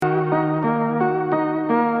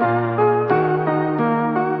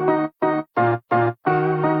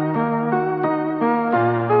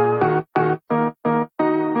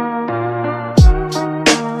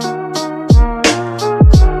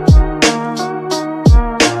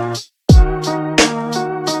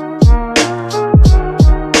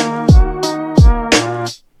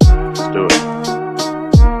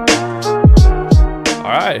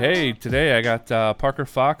Today I got Parker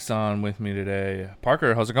Fox on with me today.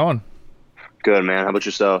 Parker, how's it going? Good, man. How about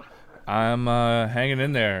yourself? I'm hanging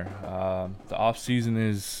in there. The off season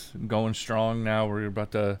is going strong now. We're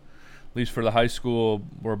about to, at least for the high school,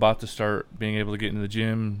 we're about to start being able to get into the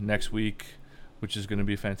gym next week, which is going to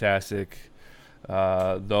be fantastic.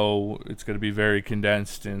 Though it's going to be very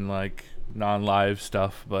condensed and like non-live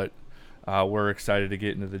stuff, but we're excited to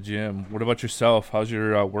get into the gym. What about yourself? How's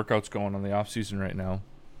your workouts going on the off season right now?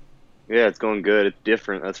 Yeah, it's going good. It's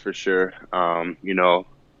different, that's for sure.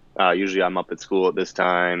 Usually I'm up at school at this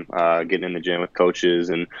time, getting in the gym with coaches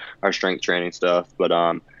and our strength training stuff.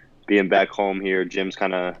 But being back home here, gym's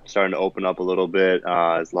kind of starting to open up a little bit,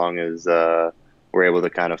 as long as we're able to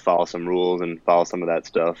kind of follow some rules and follow some of that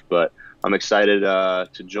stuff. But I'm excited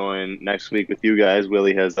to join next week with you guys.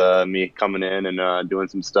 Willie has me coming in and doing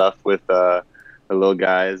some stuff with the little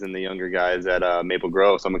guys and the younger guys at Maple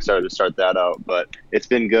Grove. So I'm excited to start that out. But it's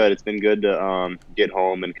been good. It's been good to get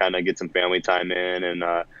home and kind of get some family time in and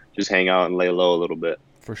just hang out and lay low a little bit.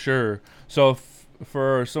 For sure. So,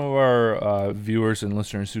 for some of our viewers and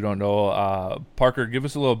listeners who don't know, Parker, give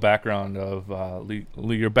us a little background of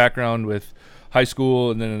your background with high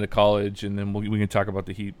school and then into college, and then we can talk about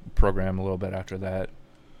the Heat program a little bit after that.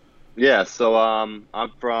 Yeah, so I'm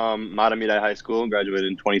from Matamidi High School,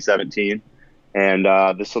 graduated in 2017. And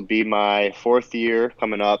this will be my fourth year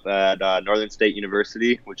coming up at Northern State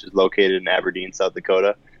University, which is located in Aberdeen, South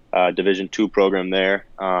Dakota, Division II program there.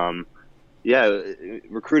 Yeah,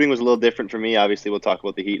 recruiting was a little different for me. Obviously, we'll talk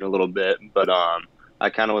about the Heat in a little bit, but I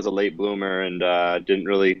kind of was a late bloomer and didn't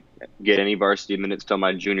really get any varsity minutes till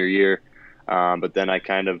my junior year. But then I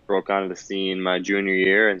kind of broke onto the scene my junior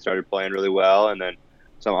year and started playing really well. And then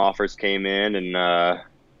some offers came in, and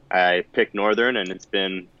I picked Northern, and it's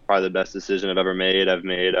been probably the best decision I've ever made. I've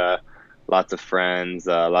made lots of friends,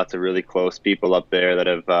 lots of really close people up there that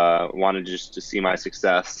have wanted just to see my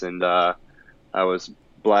success. And I was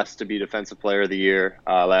blessed to be Defensive Player of the Year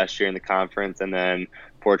last year in the conference, and then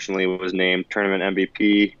fortunately was named Tournament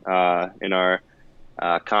MVP in our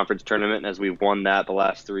conference tournament as we've won that the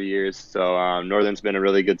last 3 years. So Northern's been a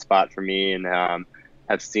really good spot for me, and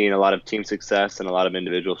have seen a lot of team success and a lot of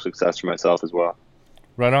individual success for myself as well.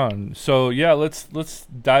 Right on. So yeah, let's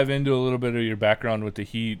dive into a little bit of your background with the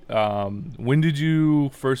Heat. When did you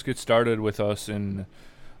first get started with us? And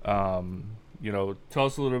tell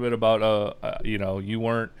us a little bit about you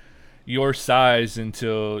weren't your size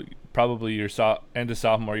until probably your end of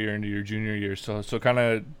sophomore year into your junior year. So kind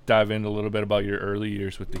of dive in a little bit about your early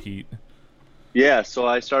years with the Heat. Yeah, so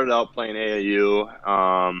I started out playing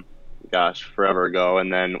AAU, forever ago,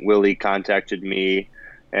 and then Willie contacted me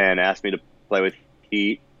and asked me to play with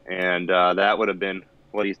Heat, and that would have been,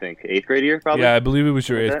 what do you think, eighth grade year probably? Yeah, I believe it was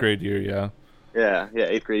your Like eighth that? grade year. Yeah. Yeah,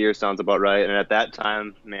 eighth grade year sounds about right. And at that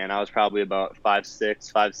time, man, I was probably about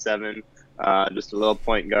 5'6", 5'7", just a little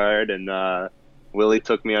point guard, and Willie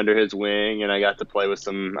took me under his wing, and I got to play with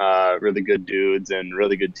some really good dudes and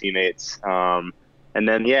really good teammates. And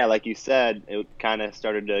then, yeah, like you said, it kind of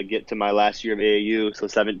started to get to my last year of AAU, so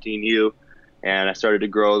 17U, and I started to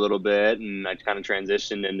grow a little bit, and I kind of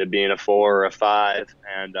transitioned into being a 4 or a 5,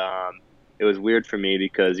 and it was weird for me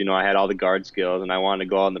because, I had all the guard skills, and I wanted to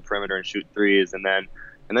go on the perimeter and shoot threes, and then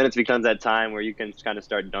it becomes that time where you can kind of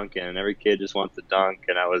start dunking, and every kid just wants to dunk,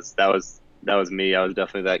 and that was me. I was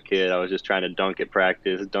definitely that kid. I was just trying to dunk at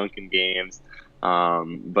practice, dunk in games,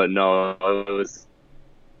 but no, it was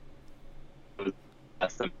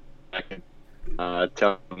awesome. I could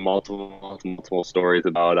tell multiple stories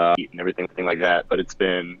about Heat and everything like that. But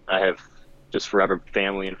I have just forever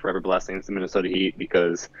family and forever blessings in Minnesota Heat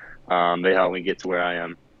because they helped me get to where I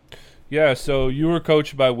am. Yeah. So you were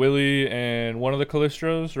coached by Willie and one of the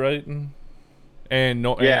Callistros, right? And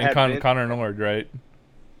no, Yeah, I and had Vince Connor Nord, right?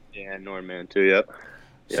 and Norman too. Yep.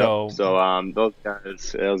 So So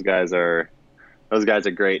those guys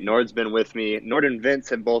are great. Nord's been with me. Nord and Vince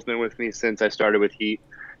have both been with me since I started with Heat.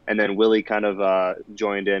 And then Willie kind of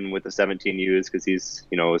joined in with the 17Us because he's,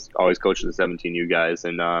 was always coaching the 17U guys.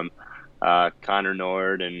 And Connor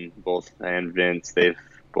Nord and Vince, they've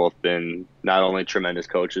both been not only tremendous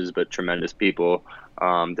coaches, but tremendous people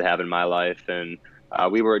to have in my life. And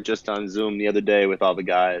we were just on Zoom the other day with all the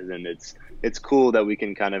guys, and it's cool that we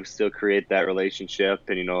can kind of still create that relationship.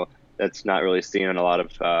 And, that's not really seen in a lot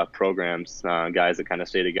of programs, guys that kind of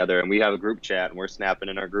stay together. And we have a group chat, and we're snapping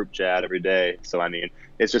in our group chat every day. So, I mean,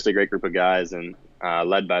 it's just a great group of guys, and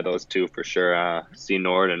led by those two for sure, C.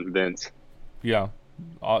 Nord and Vince. yeah,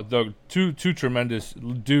 the two tremendous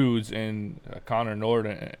dudes, and Connor Nord,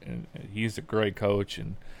 and he's a great coach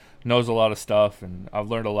and knows a lot of stuff, and I've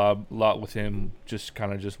learned a lot with him just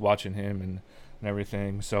watching him, and and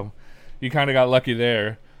everything. So you kind of got lucky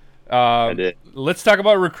there. I did. Let's talk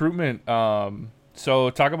about recruitment. So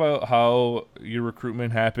talk about how your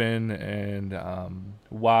recruitment happened and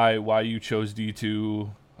why you chose D2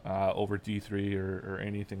 over D3 or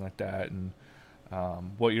anything like that, and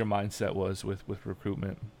what your mindset was with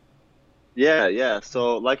recruitment. Yeah.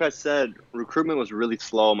 So, like I said, recruitment was really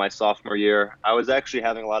slow my sophomore year. I was actually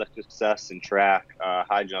having a lot of success in track,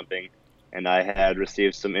 high jumping, and I had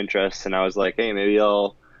received some interest. And I was like, hey, maybe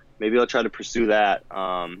I'll try to pursue that.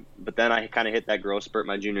 But then I kind of hit that growth spurt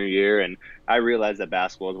my junior year, and I realized that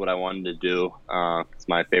basketball is what I wanted to do. It's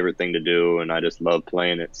my favorite thing to do, and I just love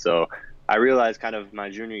playing it. So I realized kind of my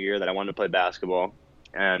junior year that I wanted to play basketball,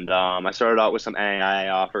 and I started out with some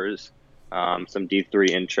NAIA offers, some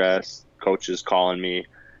D3 interests, coaches calling me,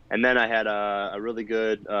 and then I had a really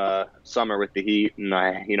good summer with the Heat, and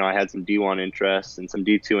I had some D1 interests and some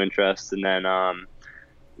D2 interests, and then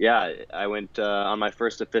I went on my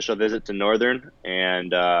first official visit to Northern,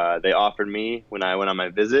 and they offered me when I went on my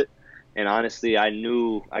visit. And honestly, I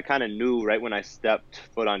kind of knew right when I stepped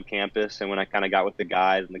foot on campus and when I kind of got with the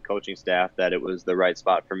guys and the coaching staff that it was the right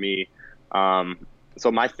spot for me.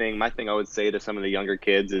 So my thing I would say to some of the younger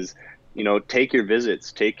kids is, take your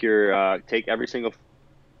visits, take every single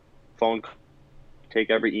phone, take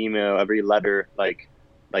every email, every letter, like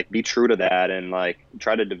be true to that, and like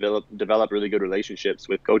try to develop really good relationships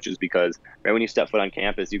with coaches, because right when you step foot on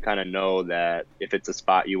campus, you kind of know that if it's a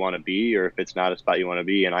spot you want to be or if it's not a spot you want to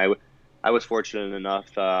be. And I was fortunate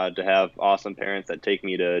enough to have awesome parents that take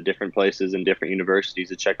me to different places and different universities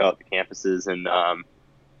to check out the campuses. And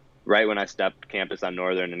right when I stepped campus on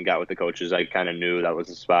Northern and got with the coaches, I kind of knew that was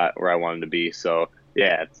the spot where I wanted to be. So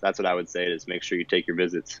yeah, that's what I would say, is make sure you take your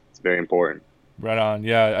visits. It's very important. Right on.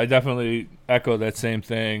 Yeah, I definitely echo that same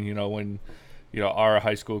thing. When our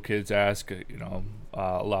high school kids ask, a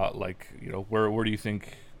lot like, where do you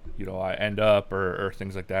think I end up, or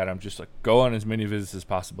things like that. I'm just like, go on as many visits as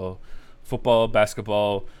possible. Football,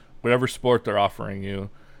 basketball, whatever sport they're offering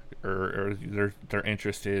you, or their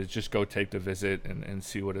interest is, just go take the visit and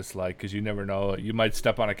see what it's like, because you never know. You might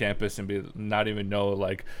step on a campus and not even know,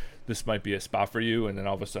 like, this might be a spot for you, and then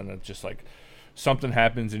all of a sudden it's just like something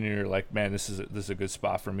happens and you're like, man, this is a good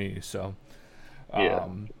spot for me. So Yeah.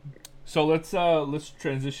 so let's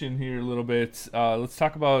transition here a little bit. Let's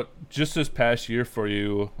talk about just this past year for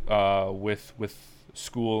you with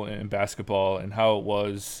school and basketball, and how it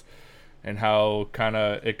was, and how kind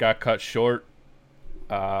of it got cut short.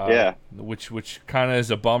 Which kind of is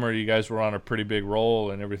a bummer. You guys were on a pretty big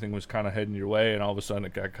roll, and everything was kind of heading your way, and all of a sudden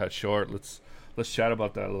it got cut short. Let's chat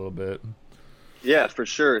about that a little bit. Yeah, for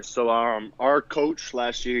sure. So our coach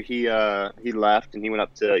last year, he left and he went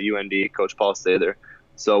up to UND, Coach Paul Sather.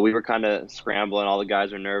 So we were kind of scrambling. All the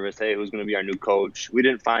guys were nervous. Hey, who's going to be our new coach? We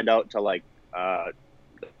didn't find out till like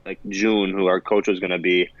June who our coach was going to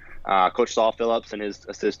be. Coach Saul Phillips and his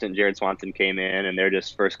assistant Jared Swanson came in, and they're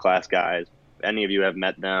just first class guys. If any of you have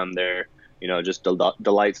met them, they're just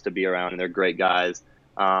delights to be around, and they're great guys.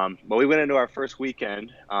 But we went into our first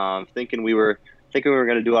weekend thinking we were going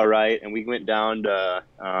to do all right, and we went down to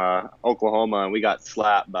Oklahoma, and we got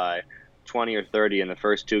slapped by 20 or 30 in the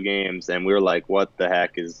first two games, and we were like, what's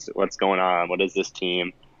going on? What is this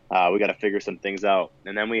team? We got to figure some things out.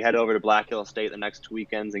 And then we head over to Black Hill State the next 2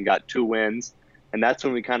 weekends and got 2 wins, and that's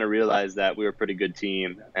when we kind of realized that we were a pretty good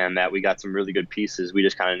team and that we got some really good pieces. We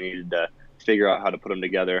just kind of needed to figure out how to put them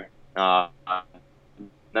together. Conference,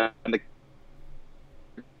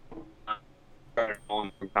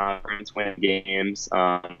 win games.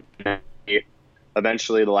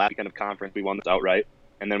 Eventually, the last weekend of conference, we won this outright,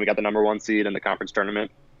 and then we got the number 1 seed in the conference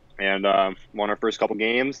tournament, and won our first couple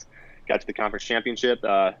games. Got to the conference championship,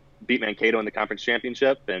 beat Mankato in the conference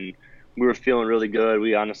championship, and we were feeling really good.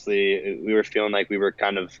 We were feeling like we were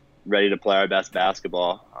kind of ready to play our best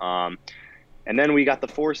basketball. And then we got the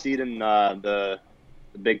 4 seed in the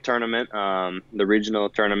big tournament, the regional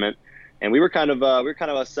tournament. And we were kind of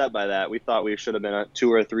upset by that. We thought we should have been a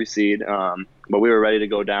 2 or a 3 seed, but we were ready to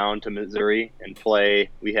go down to Missouri and play.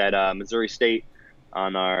 We had Missouri State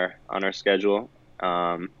on our schedule,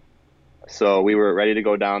 so we were ready to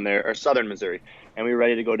go down there, or Southern Missouri, and we were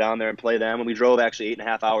ready to go down there and play them. And we drove actually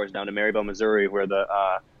 8.5 hours down to Maryville, Missouri, where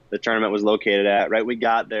the tournament was located at. Right when we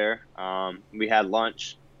got there, we had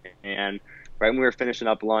lunch, and right when we were finishing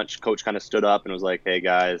up lunch, Coach kind of stood up and was like, "Hey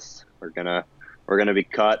guys, we're gonna be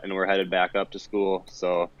cut, and we're headed back up to school."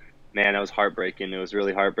 So, man, that was heartbreaking. It was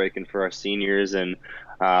really heartbreaking for our seniors, and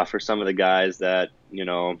for some of the guys that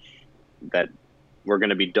that were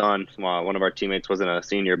going to be done. Well, one of our teammates wasn't a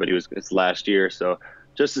senior, but it's last year. So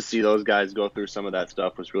just to see those guys go through some of that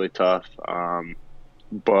stuff was really tough.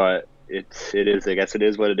 But it is. I guess it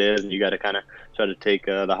is what it is, and you got to kind of try to take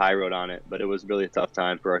the high road on it. But it was really a tough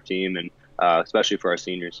time for our team, and especially for our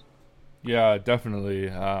seniors. Yeah, definitely.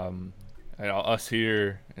 Us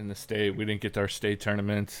here in the state, we didn't get to our state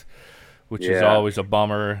tournament, which is always a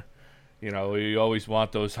bummer. We always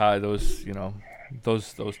want those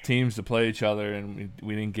those teams to play each other, and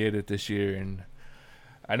we didn't get it this year. And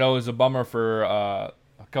I know it was a bummer for a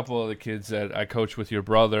couple of the kids that I coached with your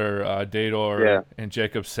brother, Dador and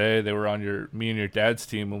Jacob Say. They were on me and your dad's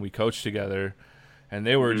team when we coached together, and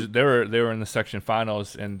they were they were in the section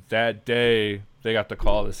finals. And that day, they got the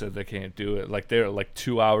call that said they can't do it. Like, they were like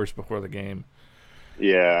 2 hours before the game.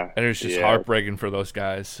 Yeah, and it was just heartbreaking for those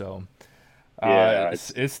guys. So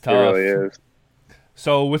it's tough. It really is.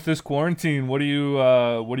 So with this quarantine, what have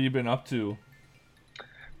you been up to?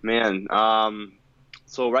 Man,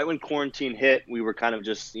 so right when quarantine hit, we were kind of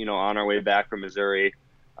just, on our way back from Missouri.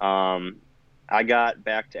 I got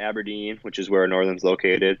back to Aberdeen, which is where Northern's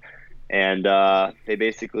located. And they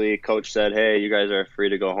basically, coach said, hey, you guys are free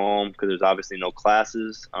to go home because there's obviously no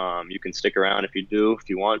classes. You can stick around if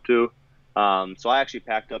you want to. So I actually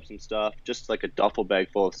packed up some stuff, just like a duffel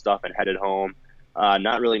bag full of stuff, and headed home,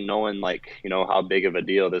 not really knowing how big of a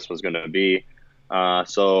deal this was going to be.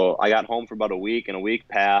 So I got home for about a week, and a week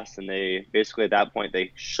passed, and they basically at that point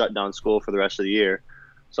they shut down school for the rest of the year.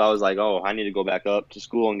 So I was like, oh, I need to go back up to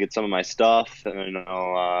school and get some of my stuff and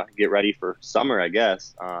get ready for summer, I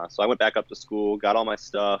guess. So I went back up to school, got all my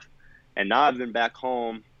stuff, and now I've been back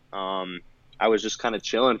home. I was just kind of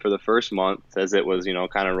chilling for the first month as it was,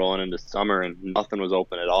 kind of rolling into summer, and nothing was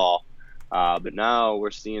open at all. But now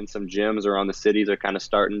we're seeing some gyms around the cities are kind of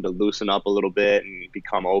starting to loosen up a little bit and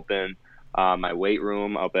become open. My weight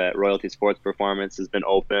room up at Royalty Sports Performance has been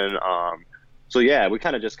open. So yeah, we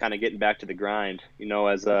kind of getting back to the grind.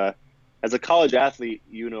 As a college athlete,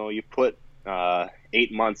 you put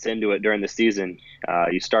 8 months into it during the season.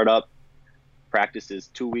 You start up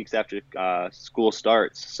practices 2 weeks after school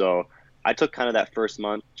starts. So I took kind of that first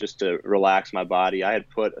month just to relax my body. I had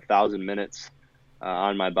put 1,000 minutes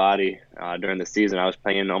on my body during the season. I was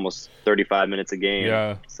playing almost 35 minutes a game.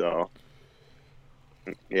 Yeah. So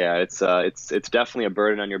yeah, it's definitely a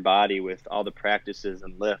burden on your body with all the practices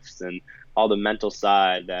and lifts and all the mental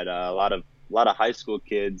side that a lot of high school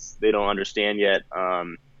kids, they don't understand yet,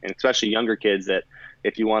 and especially younger kids, that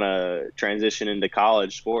if you want to transition into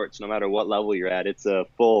college sports, no matter what level you're at, it's a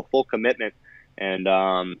full commitment. And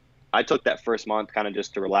I took that first month kind of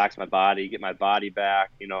just to relax my body, get my body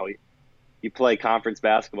back. You play conference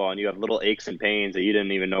basketball and you have little aches and pains that you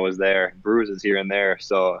didn't even know was there, bruises here and there.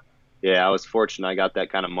 So yeah, I was fortunate I got that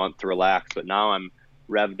kind of month to relax, but now I'm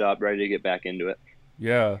revved up, ready to get back into it.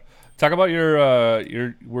 Yeah. Talk about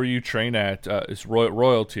your where you train at. It's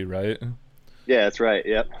Royalty, right? Yeah, that's right.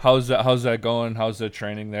 Yep. How's that going? How's the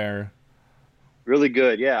training there? Really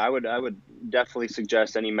good. Yeah, I would definitely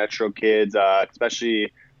suggest any Metro kids,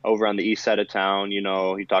 especially over on the east side of town.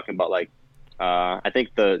 You're talking about I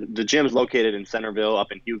think the gym's located in Centerville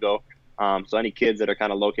up in Hugo. So any kids that are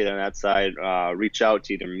kind of located on that side, reach out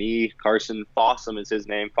to either me, Carson Fossum is his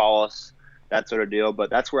name, follow us, that sort of deal. But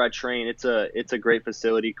that's where I train. It's a great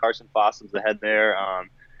facility. Carson Fossum's the head there.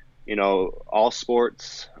 All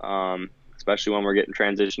sports, especially when we're getting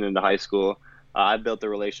transitioned into high school. I've built a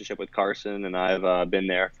relationship with Carson, and I've been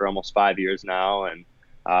there for almost 5 years now. And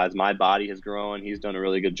as my body has grown, he's done a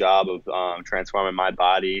really good job of transforming my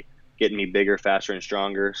body, getting me bigger, faster, and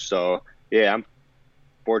stronger. So yeah, I'm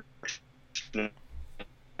fortunate.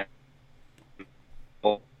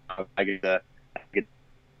 I get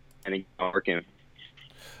working.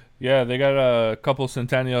 Yeah, they got a couple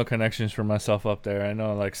Centennial connections for myself up there. I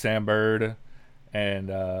know, like Sam Bird and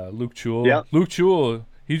Luke Chewell. Yep. Luke Chewell,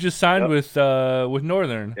 he just signed with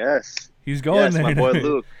Northern. Yes, he's going there. My boy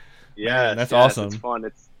Luke. Yeah, that's awesome. It's fun.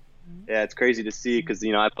 It's crazy to see because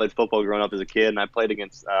I played football growing up as a kid, and I played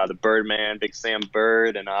against the Birdman, Big Sam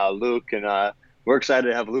Bird, and Luke, and we're excited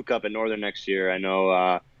to have Luke up at Northern next year. I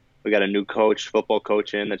know we got a new football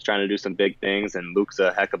coach in that's trying to do some big things, and Luke's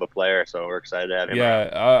a heck of a player, so we're excited to have him.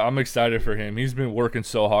 Yeah, I'm excited for him. He's been working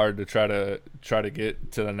so hard to try to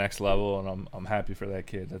get to the next level, and I'm happy for that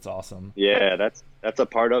kid. That's awesome. Yeah, that's a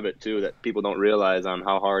part of it too that people don't realize on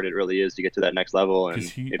how hard it really is to get to that next level, and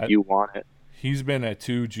if you want it. He's been at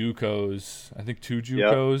two JUCOs,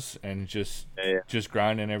 yep. And just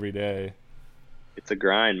grinding every day. It's a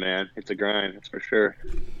grind, man. It's a grind. That's for sure.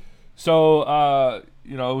 So,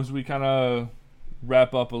 as we kind of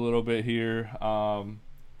wrap up a little bit here, why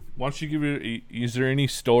don't you is there any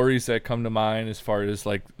stories that come to mind as far as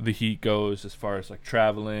like the Heat goes, as far as like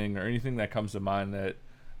traveling or anything that comes to mind that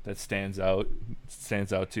stands out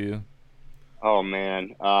to you? Oh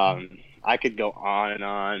man, I could go on and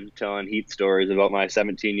on telling Heat stories about my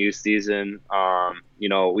 17U season.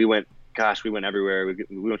 We went everywhere. We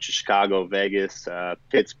went to Chicago, Vegas,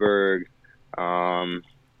 Pittsburgh, um,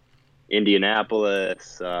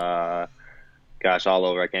 Indianapolis. All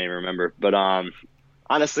over. I can't even remember. But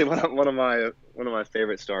honestly, one of my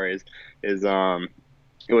favorite stories is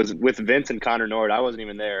it was with Vince and Connor Nord. I wasn't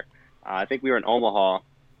even there. I think we were in Omaha,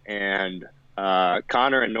 and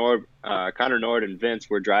Connor Nord and Vince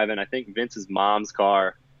were driving. I think Vince's mom's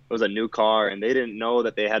car. It was a new car, and they didn't know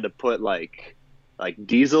that they had to put like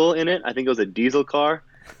diesel in it. I think it was a diesel car,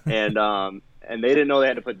 and they didn't know they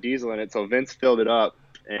had to put diesel in it. So Vince filled it up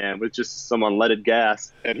and with just some unleaded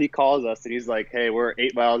gas. And he calls us and he's like, "Hey, we're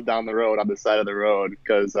 8 miles down the road on the side of the road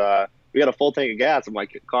because we got a full tank of gas." I'm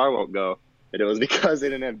like, "The car won't go." And it was because they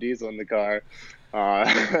didn't have diesel in the car.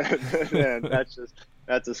 And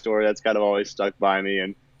that's a story that's kind of always stuck by me.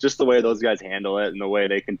 And just the way those guys handle it and the way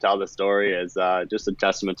they can tell the story is just a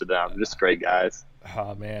testament to them. Just great guys.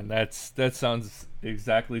 Oh man, that sounds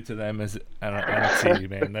exactly to them as on a team,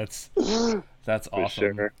 man. That's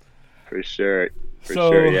awesome. For sure.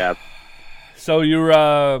 Yeah. So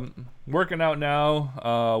you're working out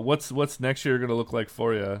now. What's next year gonna look like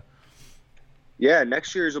for you? Yeah,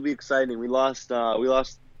 next year's will be exciting. We lost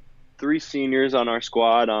three seniors on our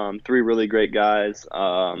squad. Three really great guys.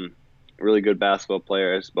 Really good basketball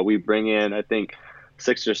players. But we bring in, I think,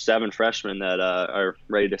 6 or 7 freshmen that are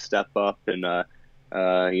ready to step up and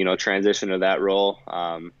transition to that role.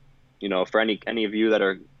 For any of you that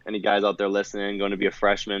are any guys out there listening, going to be a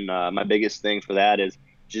freshman, my biggest thing for that is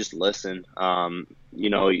just listen.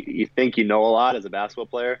 You think you know a lot as a basketball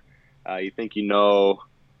player. You think you know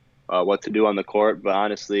what to do on the court, but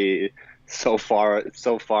honestly, it's so far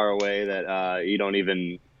away that you don't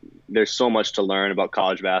even. There's so much to learn about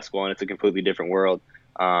college basketball, and it's a completely different world.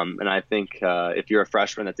 And I think if you're a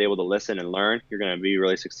freshman that's able to listen and learn, you're going to be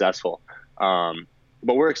really successful.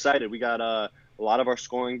 But we're excited. We got a lot of our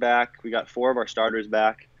scoring back. We got 4 of our starters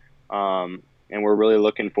back, and we're really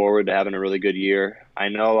looking forward to having a really good year. I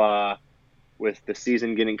know with the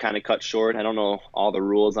season getting kind of cut short, I don't know all the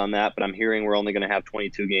rules on that, but I'm hearing we're only going to have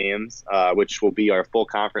 22 games, which will be our full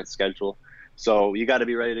conference schedule. So you got to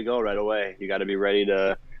be ready to go right away. You got to be ready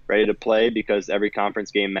to play because every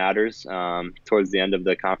conference game matters towards the end of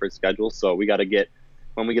the conference schedule. So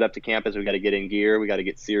when we get up to campus, we got to get in gear, we got to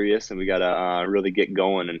get serious, and we got to really get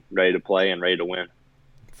going and ready to play and ready to win.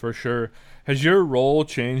 For sure. Has your role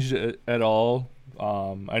changed at all?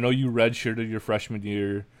 I know you redshirted your freshman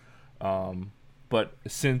year, but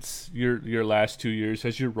since your last 2 years,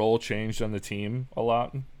 has your role changed on the team a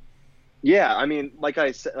lot? Yeah, I mean, like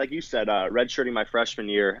you said, redshirting my freshman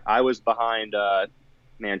year, I was behind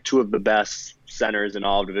 2 of the best centers in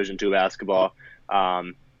all of Division II basketball.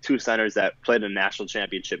 2 centers that played a national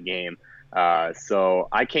championship game. So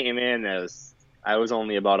I came in as I was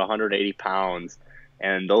only about 180 pounds,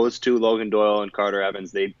 and those 2, Logan Doyle and Carter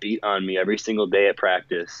Evans, they beat on me every single day at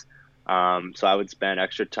practice. So I would spend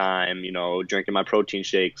extra time, drinking my protein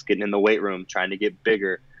shakes, getting in the weight room, trying to get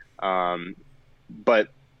bigger. But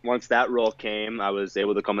once that role came, I was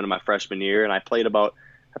able to come into my freshman year, and I played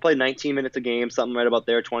 19 minutes a game, something right about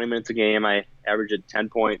there, 20 minutes a game. I averaged 10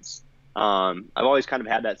 points. I've always kind of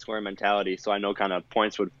had that scoring mentality, so I know kind of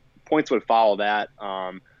points would follow that.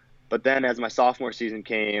 But then as my sophomore season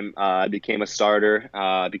came, I became a starter.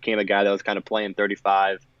 I became a guy that was kind of playing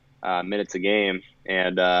 35 minutes a game,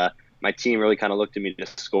 and my team really kind of looked at me to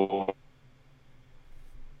score.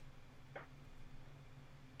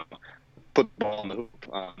 Put the ball in the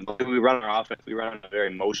hoop. We run our offense. We run a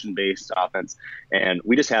very motion-based offense, and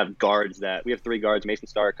we just have guards we have 3 guards: Mason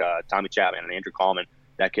Stark, Tommy Chapman, and Andrew Coleman,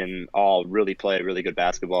 that can all really play really good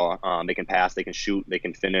basketball. They can pass, they can shoot, they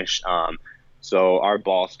can finish. So our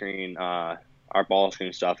ball screen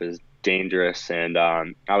stuff is dangerous, and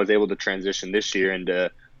I was able to transition this year into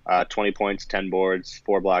 20 points, 10 boards,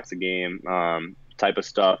 4 blocks a game type of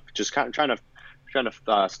stuff. Just kind of trying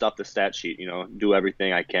to stuff the stat sheet, do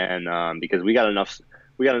everything I can because we got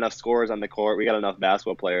enough scorers on the court. We got enough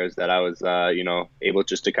basketball players that I was, able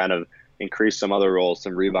just to kind of increase some other roles,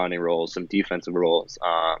 some rebounding roles, some defensive roles.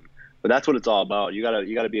 But that's what it's all about. You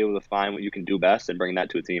gotta be able to find what you can do best and bring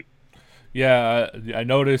that to a team. Yeah, I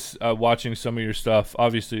noticed watching some of your stuff,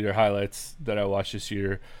 obviously your highlights that I watched this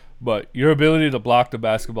year, but your ability to block the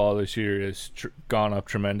basketball this year has gone up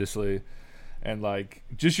tremendously. And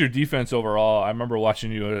just your defense overall, I remember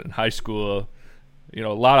watching you in high school. A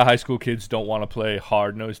lot of high school kids don't want to play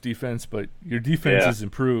hard-nosed defense, but your defense has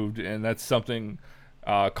improved, and that's something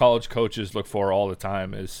college coaches look for all the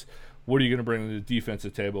time is what are you going to bring to the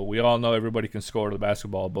defensive table? We all know everybody can score the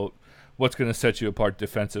basketball, but what's going to set you apart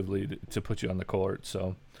defensively to put you on the court.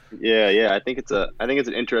 So Yeah. I think it's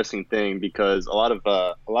an interesting thing because a lot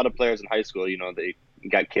of players in high school, you know, they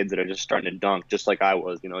got kids that are just starting to dunk, just like I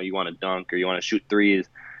was. You know, you want to dunk or you want to shoot threes,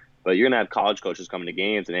 but you're gonna have college coaches coming to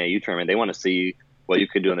games and AAU tournament. They want to see what you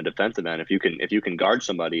can do on the defensive end. If you can guard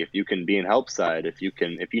somebody, if you can be in help side, if you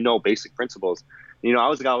know basic principles. You know, I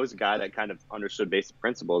was always a guy that kind of understood basic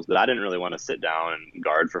principles, but I didn't really want to sit down and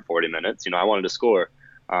guard for 40 minutes. You know, I wanted to score.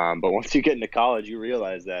 But once you get into college, you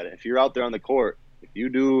realize that if you're out there on the court, if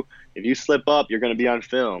you slip up, you're going to be on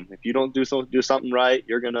film. If you don't do something right,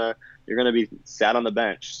 you're gonna be sat on the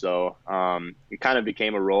bench. So it kind of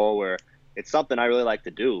became a role where it's something I really like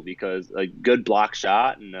to do because a good block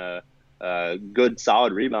shot and a good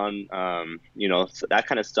solid rebound, you know, so that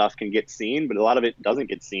kind of stuff can get seen, but a lot of it doesn't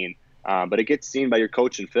get seen. But it gets seen by your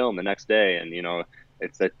coach in film the next day, and you know,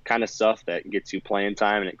 it's the kind of stuff that gets you playing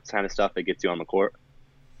time, and it's the kind of stuff that gets you on the court.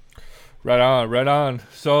 Right on.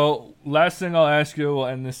 So last thing I'll ask you, we'll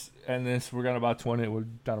end this. We're down about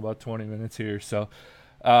 20 minutes here. So,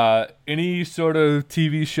 any sort of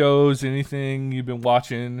TV shows, anything you've been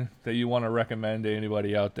watching that you want to recommend to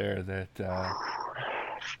anybody out there that?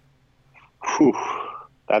 Whew,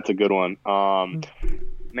 that's a good one.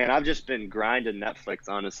 Man, I've just been grinding Netflix,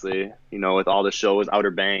 honestly. You know, with all the shows,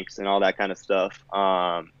 Outer Banks, and all that kind of stuff.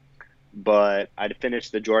 But I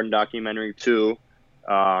finished the Jordan documentary too.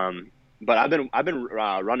 But I've been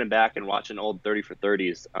running back and watching old 30 for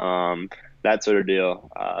 30s, that sort of deal.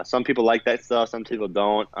 Some people like that stuff, some people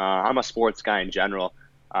don't. I'm a sports guy in general.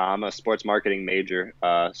 I'm a sports marketing major,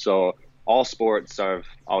 so all sports have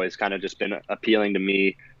always kind of just been appealing to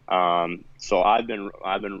me. So I've been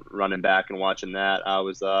running back and watching that. I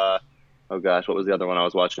was oh gosh, what was the other one I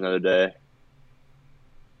was watching the other day?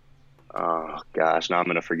 Oh gosh, now I'm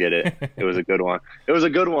gonna forget it. It was a good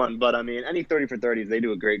one. But I mean, any 30 for 30s, they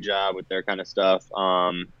do a great job with their kind of stuff.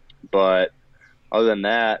 But other than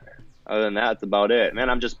that, that's about it. Man,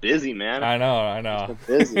 I'm just busy, man. I know. Just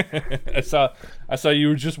busy. I saw you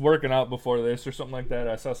were just working out before this or something like that.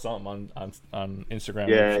 I saw something on Instagram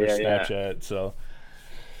or Snapchat.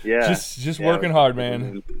 Yeah. So just working hard,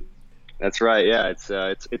 man. That's right. Yeah,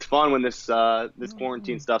 it's fun when this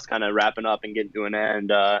quarantine stuff's kind of wrapping up and getting to an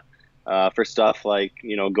end. For stuff like,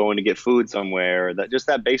 you know, going to get food somewhere, or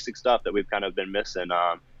that basic stuff that we've kind of been missing,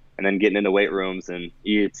 and then getting into weight rooms, and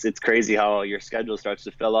it's crazy how your schedule starts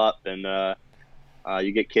to fill up, and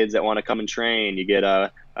you get kids that want to come and train. You get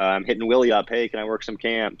I'm hitting Willie up, hey, can I work some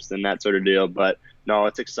camps and that sort of deal. But no,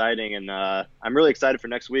 it's exciting, and I'm really excited for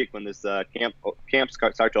next week when this camps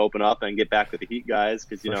start to open up and get back with the Heat guys,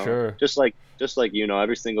 because you know, sure. just like you know,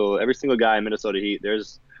 every single guy in Minnesota Heat,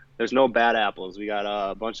 there's no bad apples. We got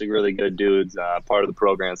a bunch of really good dudes part of the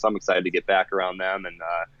program, so I'm excited to get back around them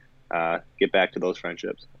and get back to those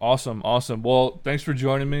friendships. Awesome. Well, thanks for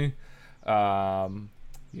joining me.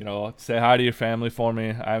 You know, say hi to your family for me.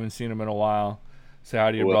 I haven't seen them in a while. Say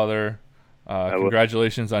hi to your brother.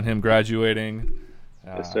 Congratulations on him graduating.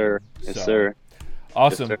 Yes, sir. Yes, sir.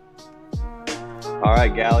 Awesome. Yes, sir. All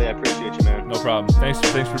right, Gally, I appreciate you, man. No problem. Thanks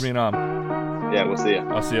for being on. Yeah, we'll see you.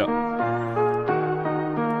 I'll see you.